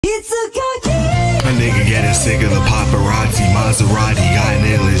A nigga getting sick of the paparazzi. Maserati got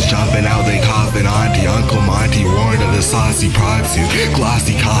niggas jumping out, they coughing. Auntie, Uncle Monty, warned of the saucy proxy.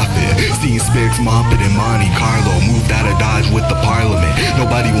 Glossy coffin, seen Spix mopping in Monte Carlo. Moved out of Dodge with the parliament.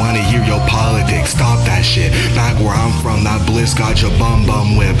 Nobody wanna hear your politics, stop that shit. Back where I'm from, that bliss got your bum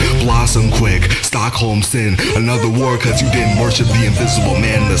whip. Blossom quick, Stockholm sin. Another war cause you didn't worship the invisible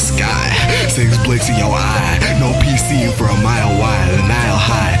man in the sky. 6 blicks in your eye, no PC for a mile wide, a Nile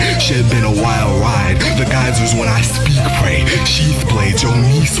high. Shit been a wild ride. The geysers when I speak pray. Sheath blades, your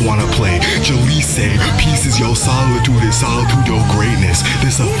niece wanna play. Jalise say, peace is your solitude, is solitude your greatness.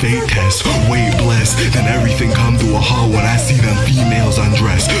 This a fate test, wait blessed. Then everything come to a halt when I see them females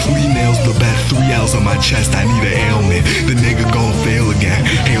undressed. Lee nails the bet, 3 L's on my chest, I need an ailment. The nigga gon' fail again.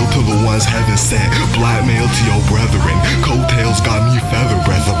 Hail to the ones heaven sent. Blackmail to your brethren. Coattails got me feather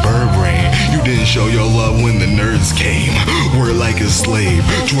breath, a bird brain. You didn't show your love when the nerds came. Word like a slave,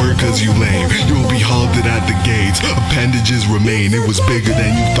 twerk cause you lame. You'll be halted at the gates. Appendages remain, it was bigger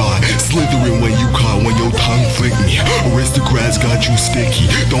than you thought. Slithering when you caught, when your tongue flicked me. Aristocrats got you sticky,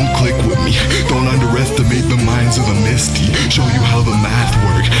 don't click with me. Don't underestimate the minds of the misty. Show you how the math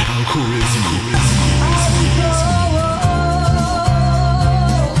work, algorithm.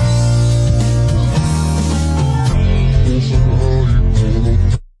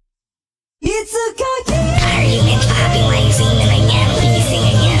 Arguments popping like semen again, leasing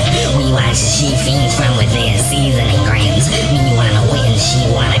again. We watch the she fiends from within, seasoning grams. Me wanna win, she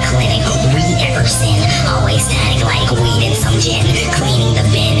want a clinic. We never sin, always static like weed and some gin. Cleaning the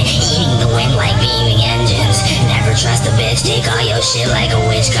bin, eating the wind like beaming engines. Never trust a bitch, take all your shit like a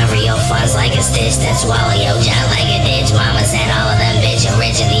witch. Cover your fuzz like a stitch, then swallow your jot like a ditch. Mama said all of them bitch are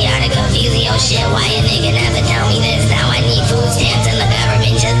rich in the art of confusing your shit. Why a nigga never tell me this? Now I need food stamps and the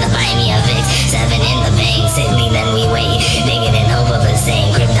government just to buy me a fix. 7 in the bank, Sydney, then we wait. Digging in hope of the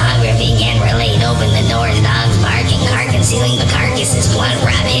same. Cryptography can't relate. Open the doors, dogs barking. Car concealing the carcasses. Blunt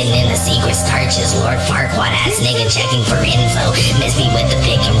wrap hidden in the secret starches. Lord Farquaad ass nigga checking for info. Miss me with the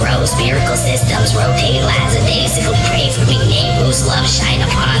pick and roll. Spherical systems rotate lackadaisically. Pray for me. Name whose love shine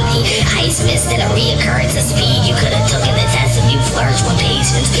upon me. Ice mist and a reoccurrence of speed. You could've taken the test if you flirt with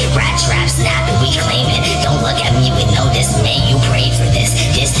patience. Rat trap snap and we claim it. Don't look at me with no dismay. You prayed for this.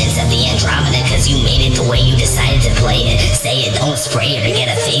 Distance of the Andromeda cause you made it the way you decided to play it. Say it, don't spray it or get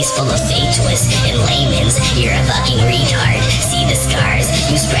a face full of fake twists. In layman's, you're a fucking retard. See the scars,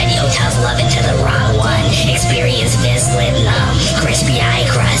 you spread your tough love into the wrong one. Experience this lip numb, crispy eye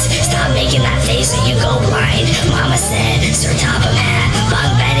crust. Stop making that face or you go blind. Mama said, Sir Topham hat,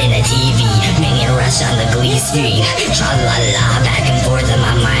 bunk bed in a TV. Minion rush on the glee screen. Tra-la-la, back and forth in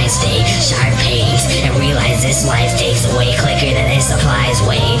my mind state. Sharp pains, and realize this life takes away quicker than it supplies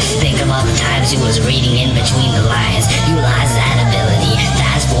weight. Think of all the times you was reading in between the lines. You lost that ability.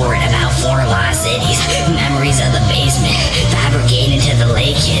 Fast forward about 4 lost cities. Memories of the basement. Fabricated to the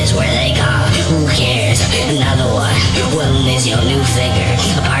lake kids. Where they gone? Who cares? Another one. Willing is your new figure.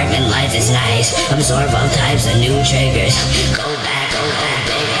 Apartment life is nice. Absorb all types of new triggers. Go back.